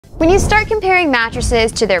When you start comparing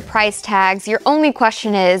mattresses to their price tags, your only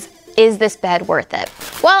question is this bed worth it?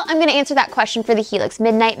 Well, I'm gonna answer that question for the Helix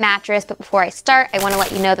Midnight mattress, but before I start, I wanna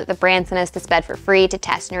let you know that the brand sent us this bed for free to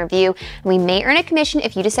test and review, and we may earn a commission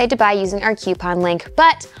if you decide to buy using our coupon link,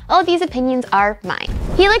 but all of these opinions are mine.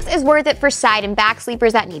 Helix is worth it for side and back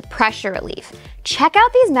sleepers that need pressure relief. Check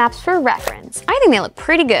out these maps for reference. I think they look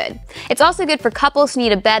pretty good. It's also good for couples who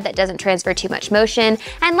need a bed that doesn't transfer too much motion.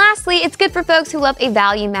 And lastly, it's good for folks who love a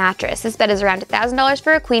value mattress. This bed is around $1,000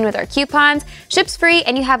 for a queen with our coupons, ships free,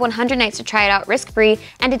 and you have 100 nights to try it out risk-free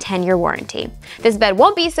and a 10-year warranty. This bed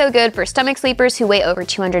won't be so good for stomach sleepers who weigh over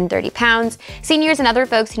 230 pounds, seniors and other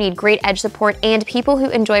folks who need great edge support, and people who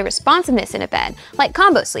enjoy responsiveness in a bed, like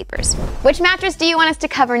combo sleepers. Which mattress do you want us to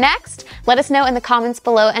cover next? Let us know in the comments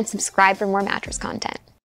below and subscribe for more mattress content.